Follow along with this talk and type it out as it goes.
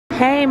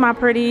Hey my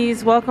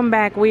pretties, welcome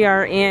back. We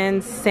are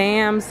in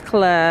Sam's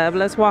Club.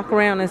 Let's walk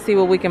around and see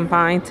what we can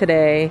find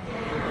today.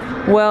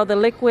 Well, the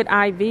liquid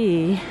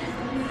IV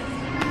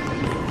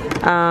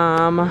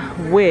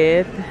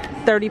with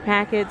 30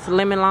 packets,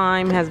 lemon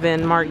lime has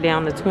been marked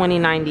down to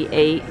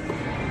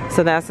 $20.98.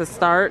 So that's a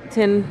start.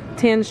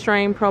 10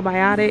 strain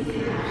probiotic.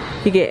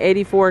 You get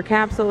 84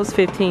 capsules,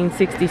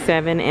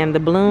 $15.67, and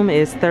the bloom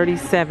is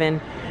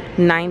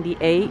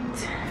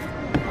 $37.98.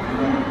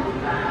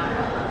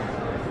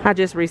 I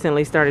just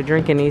recently started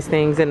drinking these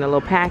things in the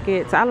little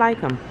packets. I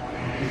like them.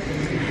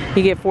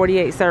 You get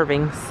 48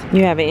 servings.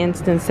 You have an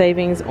instant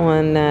savings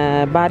on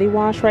body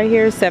wash right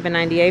here,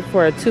 $7.98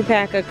 for a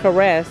 2-pack of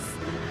Caress,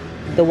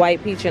 the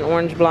white peach and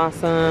orange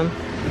blossom.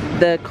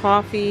 The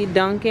coffee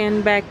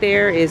Dunkin' back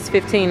there is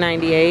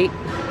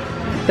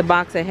 $15.98. The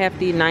box of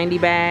Hefty 90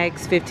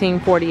 bags,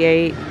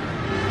 $15.48.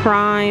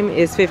 Prime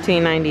is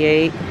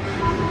 $15.98,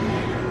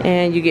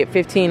 and you get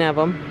 15 of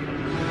them.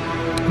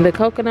 The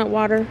coconut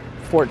water,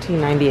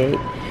 $14.98.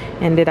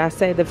 And did I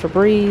say the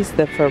Febreze?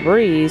 The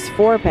Febreze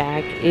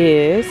 4-pack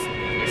is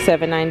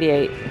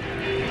 $7.98.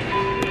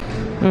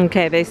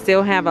 Okay, they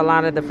still have a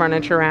lot of the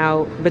furniture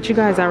out, but you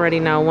guys already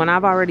know when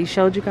I've already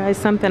showed you guys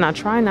something, I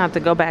try not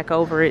to go back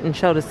over it and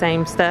show the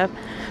same stuff.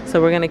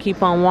 So we're gonna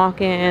keep on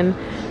walking.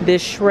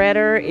 This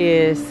shredder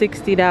is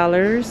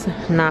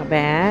 $60, not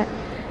bad.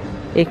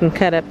 It can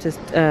cut up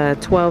to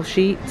 12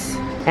 sheets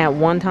at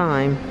one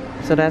time,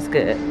 so that's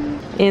good.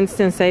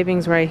 Instant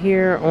savings right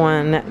here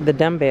on the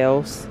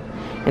dumbbells,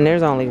 and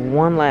there's only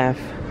one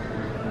left.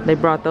 They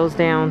brought those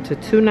down to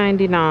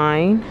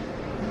 $2.99.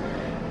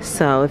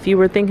 So if you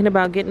were thinking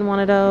about getting one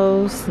of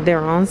those,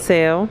 they're on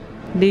sale.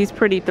 These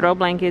pretty throw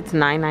blankets,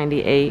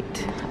 $9.98.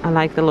 I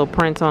like the little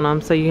prints on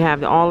them. So you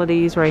have all of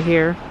these right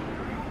here.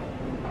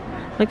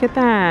 Look at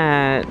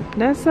that.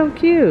 That's so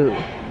cute.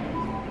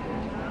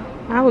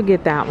 I would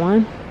get that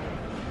one.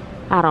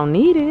 I don't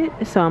need it,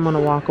 so I'm gonna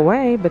walk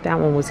away, but that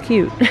one was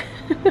cute.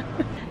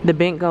 The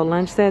Bent Go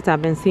lunch sets,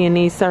 I've been seeing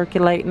these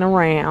circulating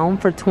around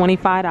for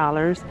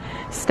 $25.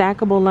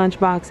 Stackable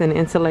lunchbox and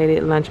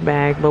insulated lunch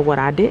bag. But what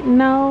I didn't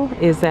know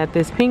is that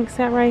this pink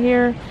set right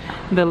here,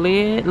 the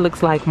lid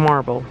looks like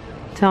marble.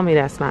 Tell me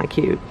that's not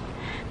cute.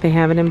 They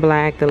have it in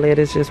black, the lid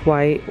is just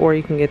white, or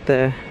you can get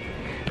the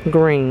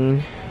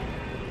green.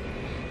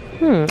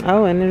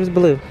 Oh, and there's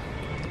blue.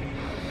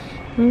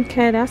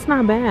 Okay, that's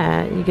not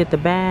bad. You get the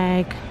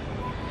bag,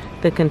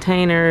 the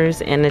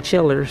containers, and the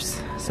chillers.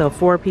 So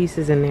 4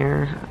 pieces in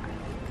there.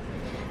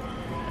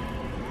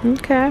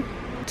 Okay.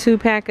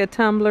 2-pack of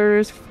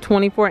tumblers,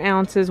 24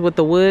 ounces with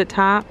the wood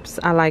tops.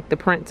 I like the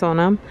prints on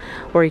them.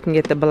 Or you can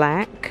get the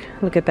black.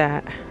 Look at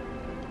that.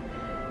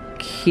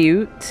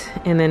 Cute.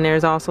 And then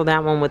there's also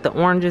that one with the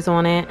oranges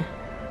on it.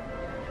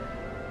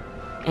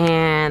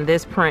 And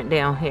this print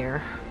down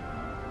here.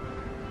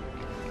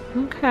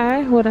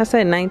 Okay. What'd I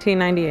say?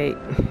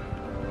 $19.98.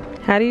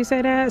 How do you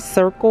say that?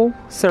 Circle?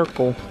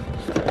 Circle.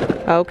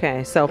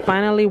 Okay, so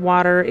finally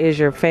water is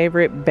your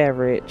favorite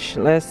beverage.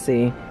 Let's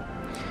see.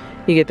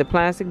 You get the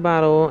plastic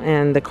bottle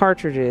and the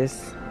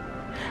cartridges.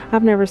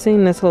 I've never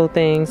seen this whole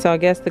thing. So I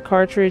guess the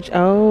cartridge,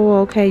 oh,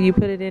 okay, you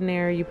put it in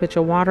there, you put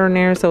your water in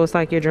there, so it's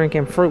like you're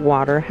drinking fruit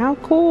water. How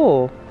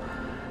cool.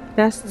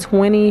 That's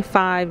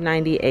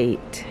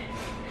 $25.98.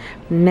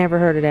 Never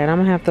heard of that. I'm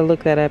gonna have to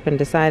look that up and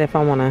decide if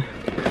I wanna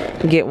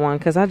get one,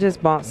 because I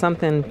just bought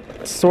something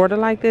sort of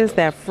like this,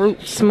 that fruit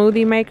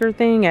smoothie maker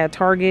thing at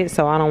Target,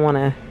 so I don't want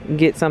to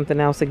get something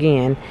else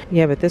again.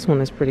 Yeah, but this one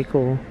is pretty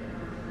cool.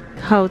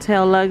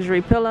 Hotel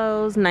luxury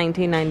pillows,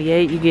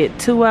 $19.98. You get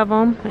 2 of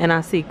them, and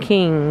I see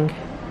king.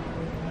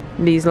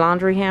 These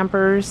laundry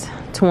hampers,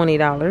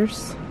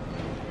 $20.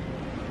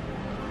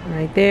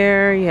 Right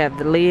there, you have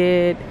the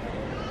lid.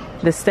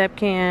 The step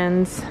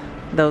cans,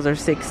 those are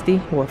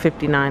 $60, well,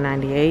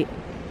 $59.98.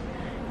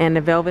 And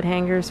the velvet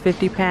hangers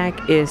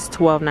 50-pack is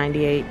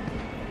 $12.98.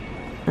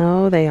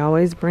 Oh, they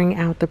always bring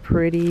out the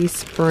pretty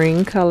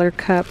spring color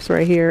cups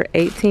right here.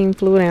 18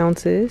 fluid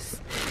ounces.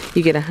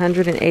 You get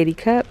 180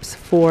 cups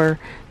for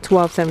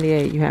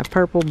 $12.78. You have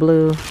purple,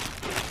 blue,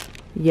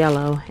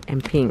 yellow,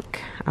 and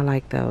pink. I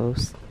like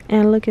those.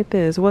 And look at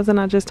this. Wasn't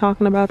I just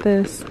talking about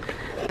this?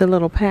 The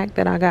little pack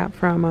that I got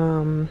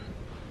from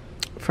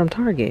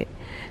Target.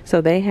 So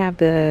they have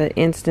the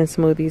instant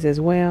smoothies as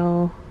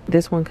well.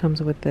 This one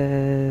comes with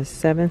the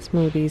 7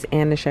 smoothies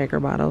and the shaker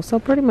bottle. So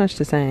pretty much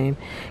the same.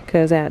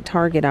 Because at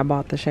Target I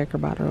bought the shaker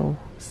bottle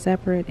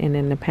separate and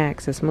then the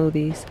packs of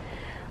smoothies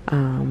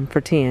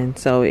for 10.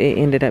 So it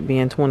ended up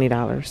being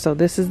 $20. So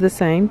this is the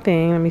same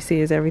thing. Let me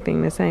see, is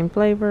everything the same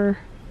flavor?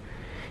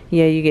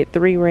 Yeah, you get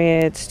 3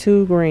 reds,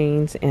 2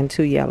 greens, and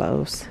 2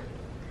 yellows.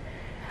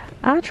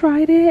 I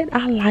tried it.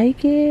 I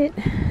like it.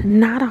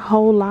 Not a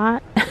whole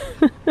lot.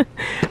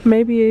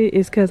 Maybe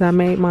it's because I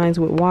made mine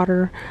with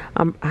water.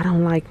 I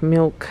don't like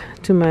milk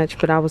too much,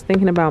 but I was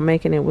thinking about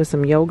making it with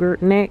some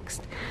yogurt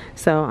next.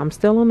 So I'm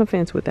still on the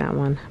fence with that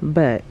one,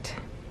 but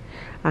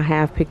I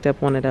have picked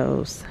up one of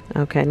those.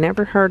 Okay,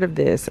 never heard of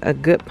this. A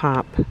Good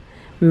Pop.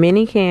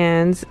 Mini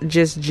cans,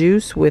 just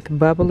juice with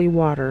bubbly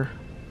water.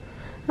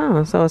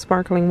 Oh, so it's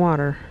sparkling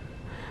water.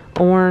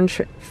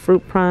 orange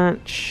fruit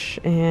punch,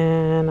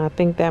 and I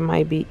think that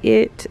might be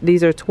it.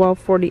 These are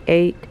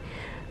 $12.48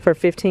 for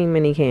 15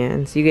 mini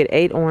cans. You get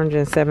 8 orange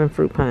and 7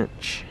 fruit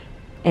punch.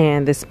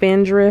 And the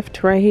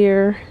Spindrift right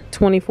here,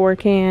 24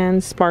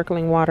 cans,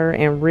 sparkling water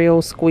and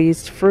real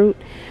squeezed fruit,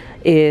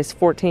 is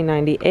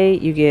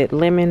 $14.98. You get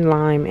lemon,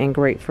 lime, and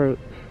grapefruit.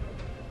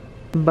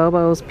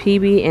 Bobo's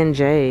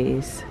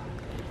PB&J's,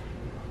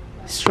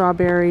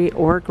 strawberry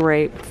or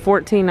grape,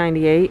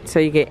 $14.98, so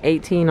you get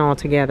 18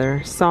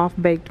 altogether.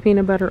 Soft baked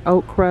peanut butter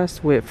oat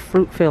crust with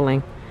fruit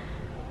filling.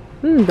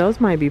 Those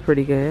might be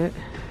pretty good.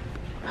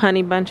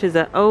 Honey bunches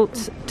of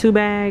oats, 2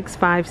 bags,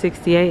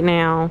 $5.68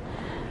 now.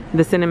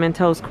 The cinnamon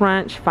toast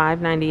crunch,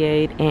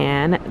 $5.98,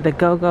 and the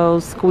Go-Go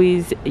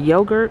squeezed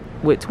yogurt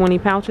with 20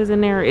 pouches in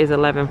there is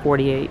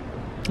 $11.48.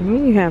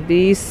 You have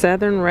these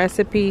Southern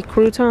recipe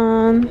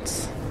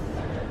croutons.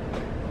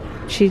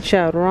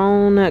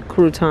 Chicharron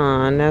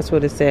crouton, that's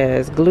what it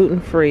says.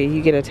 Gluten-free.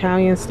 You get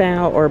Italian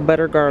style or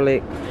butter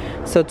garlic.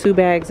 So 2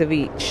 bags of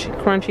each.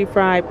 Crunchy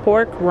fried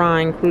pork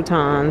rind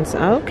croutons.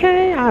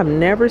 Okay, I've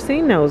never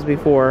seen those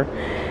before.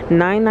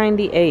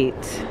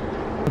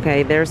 $9.98.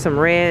 Okay, there's some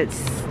red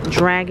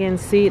dragon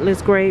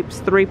seedless grapes,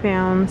 3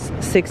 pounds,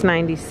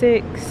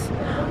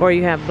 $6.96. Or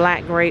you have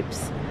black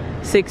grapes,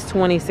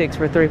 $6.26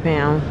 for 3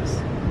 pounds.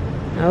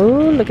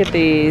 Oh, look at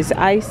these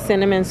iced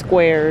cinnamon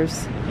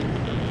squares.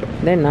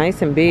 They're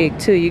nice and big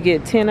too. You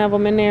get 10 of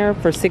them in there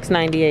for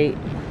 $6.98.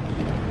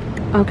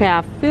 Okay,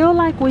 I feel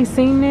like we've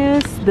seen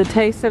this, the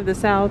Taste of the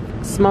South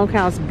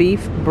Smokehouse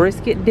Beef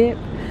Brisket Dip,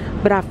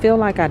 but I feel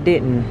like I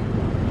didn't.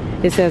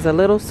 It says a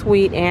little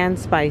sweet and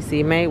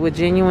spicy, made with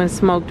genuine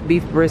smoked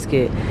beef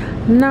brisket.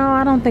 No,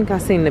 I don't think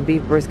I've seen the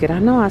beef brisket. I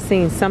know I've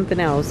seen something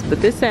else,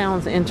 but this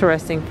sounds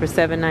interesting for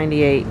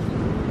 $7.98.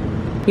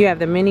 You have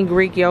the mini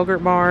Greek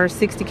yogurt bars,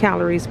 60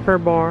 calories per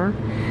bar,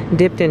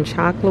 dipped in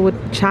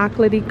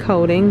chocolatey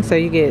coating. So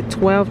you get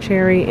 12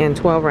 cherry and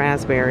 12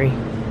 raspberry.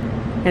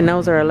 And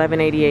those are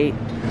 $11.88.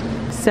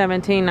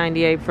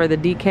 $17.98 for the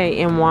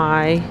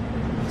DKNY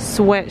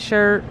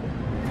sweatshirt.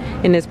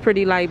 In this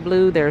pretty light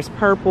blue, there's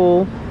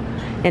purple.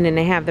 And then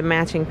they have the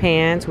matching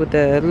pants with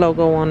the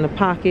logo on the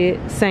pocket.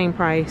 Same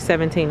price,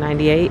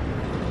 $17.98.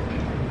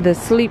 The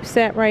sleep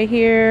set right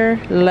here,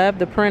 love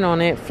the print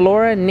on it.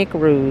 Flora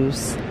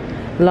Knickaroos.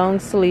 Long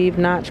sleeve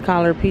notch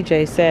collar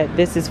PJ set.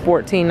 This is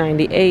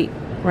 $14.98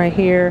 right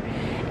here.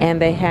 And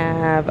they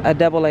have a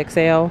double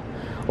XL,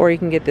 or you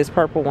can get this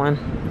purple one.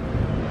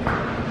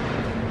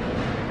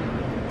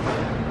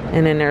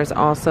 And then there's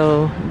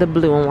also the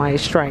blue and white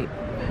stripe.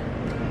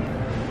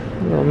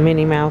 Little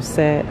Minnie Mouse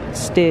set,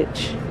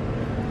 Stitch.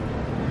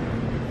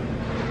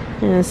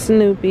 And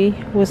Snoopy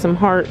with some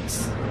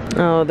hearts.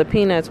 Oh, the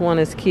Peanuts one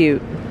is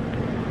cute.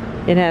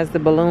 It has the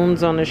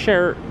balloons on the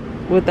shirt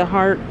with the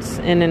hearts,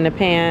 and then the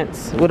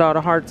pants with all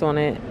the hearts on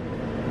it.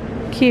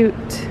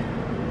 Cute.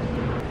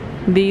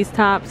 These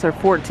tops are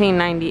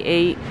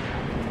 $14.98.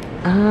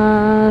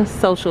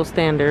 Social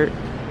Standard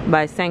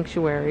by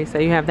Sanctuary. So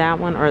you have that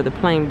one or the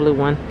plain blue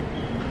one.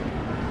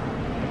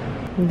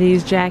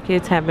 These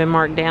jackets have been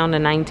marked down to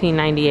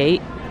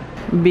 $19.98.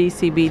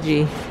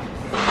 BCBG.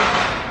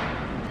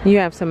 You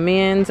have some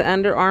men's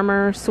Under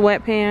Armour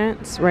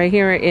sweatpants right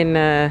here in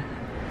the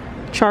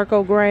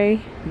charcoal gray,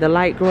 the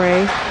light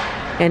gray.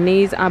 And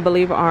these, I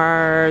believe,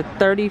 are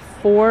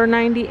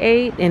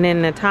 $34.98, and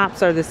then the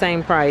tops are the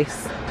same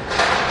price.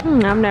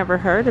 I've never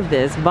heard of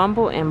this.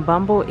 Bumble and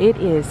Bumble, it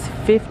is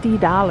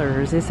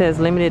 $50. It says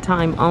limited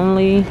time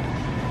only.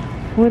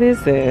 What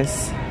is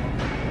this?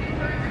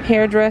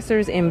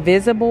 Hairdresser's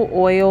Invisible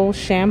Oil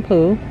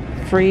Shampoo,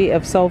 free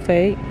of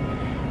sulfate,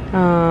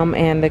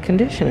 and the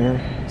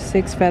conditioner.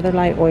 6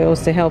 featherlight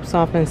oils to help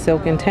soften,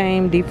 silk, and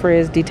tame,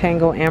 defrizz,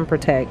 detangle, and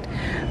protect.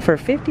 For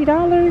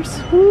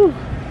 $50? Whew.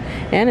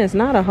 And it's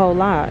not a whole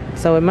lot,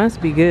 so it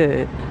must be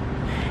good.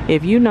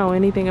 If you know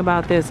anything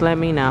about this, let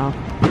me know.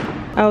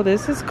 Oh,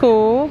 this is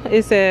cool.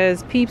 It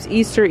says Peeps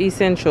Easter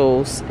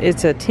Essentials.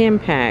 It's a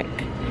 10-pack.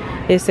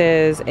 It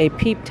says a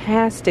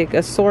Peep-tastic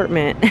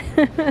assortment.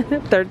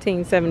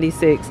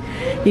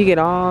 $13.76. You get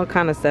all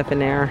kind of stuff in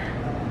there.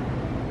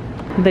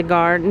 The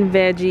Garden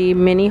Veggie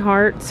Mini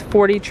Hearts,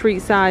 40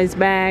 treat size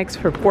bags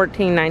for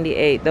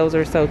 $14.98. Those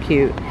are so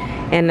cute.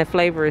 And the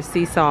flavor is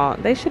sea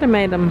salt. They should have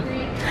made them,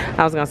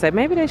 I was gonna say,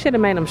 maybe they should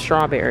have made them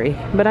strawberry,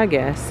 but I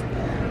guess.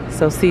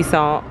 So sea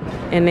salt.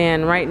 And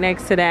then right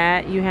next to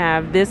that, you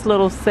have this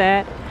little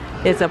set.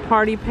 It's a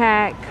party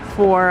pack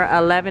for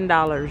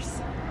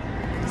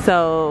 $11.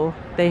 So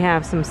they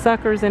have some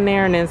suckers in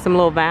there and then some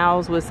little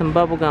valves with some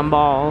bubblegum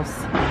balls.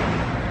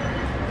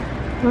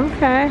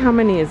 Okay, how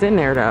many is in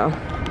there though?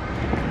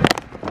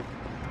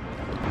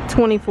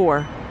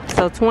 24.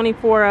 So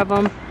 24 of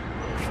them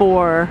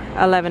for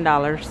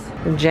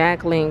 $11.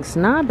 Jack Links,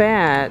 not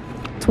bad.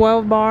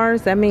 12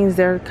 bars, that means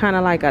they're kind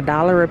of like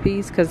 $1 a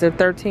piece because they're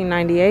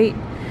 $13.98.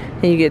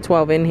 And you get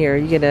 12 in here.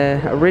 You get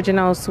a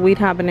original sweet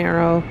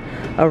habanero,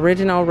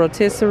 original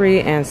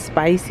rotisserie, and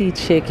spicy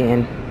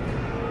chicken.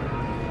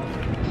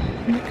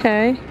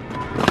 Okay.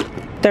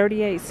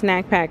 38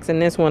 snack packs in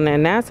this one,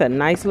 and that's a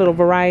nice little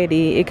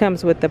variety. It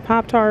comes with the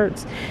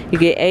Pop-Tarts. You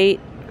get eight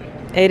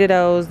of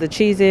those, the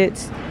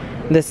Cheez-Its,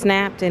 the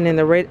Snapped, and then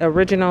the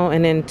original,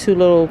 and then 2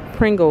 little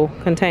Pringle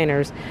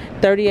containers.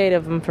 38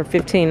 of them for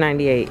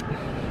 $15.98.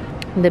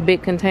 The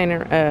big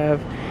container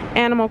of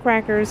animal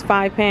crackers,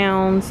 5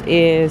 pounds,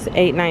 is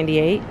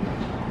 $8.98.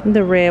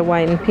 The red,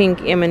 white, and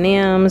pink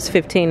M&Ms,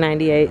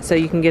 $15.98. So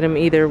you can get them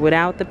either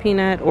without the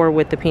peanut or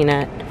with the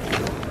peanut.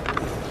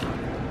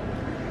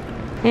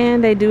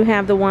 And they do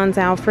have the ones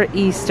out for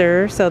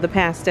Easter, so the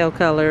pastel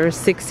colors,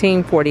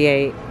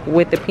 $16.48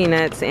 with the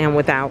peanuts and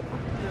without.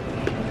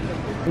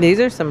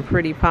 These are some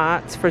pretty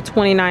pots for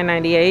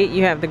 $29.98.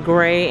 You have the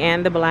gray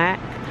and the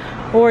black,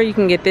 or you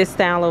can get this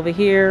style over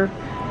here,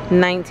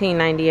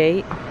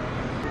 $19.98.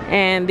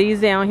 And these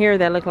down here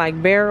that look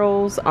like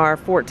barrels are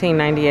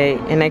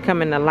 $14.98, and they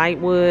come in the light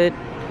wood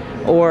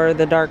or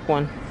the dark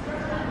one.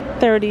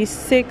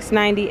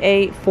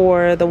 $36.98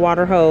 for the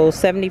water hose,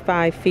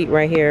 75 feet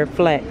right here,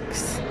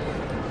 flex.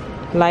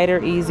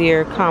 Lighter,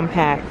 easier,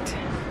 compact.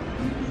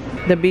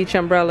 The beach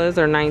umbrellas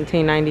are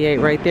 $19.98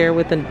 right there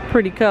with the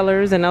pretty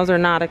colors, and those are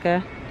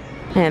Nautica.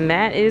 And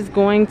that is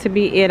going to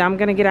be it. I'm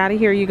gonna get out of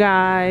here, you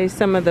guys.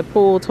 Some of the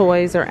pool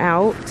toys are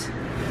out.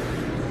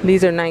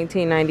 These are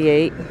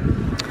 $19.98.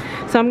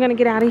 So I'm gonna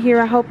get out of here.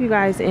 I hope you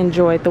guys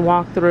enjoyed the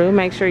walkthrough.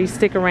 Make sure you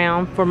stick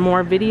around for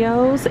more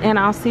videos, and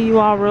I'll see you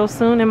all real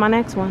soon in my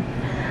next one.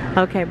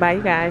 Okay, bye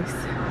you guys.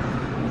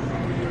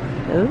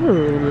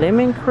 Ooh,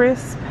 lemon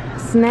crisp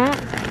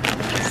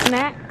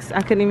snacks.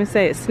 I couldn't even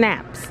say it.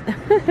 Snaps.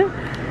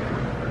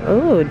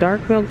 Ooh,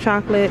 dark milk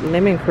chocolate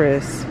lemon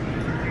crisp.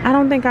 I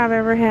don't think I've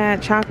ever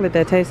had chocolate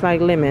that tastes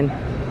like lemon.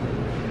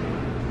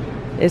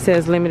 It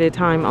says limited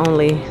time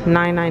only,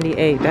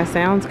 $9.98. That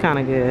sounds kind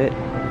of good.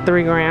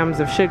 3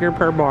 grams of sugar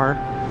per bar.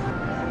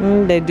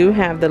 They do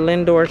have the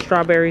Lindor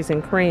strawberries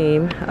and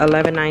cream,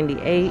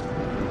 $11.98.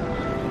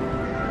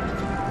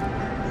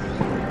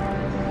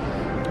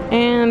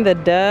 And the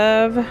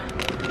Dove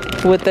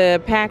with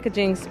the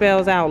packaging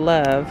spells out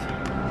love,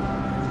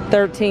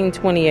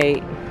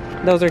 $13.28.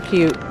 Those are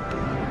cute.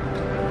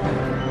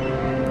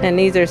 And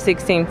these are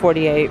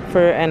 $16.48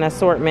 for an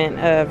assortment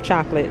of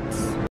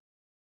chocolates.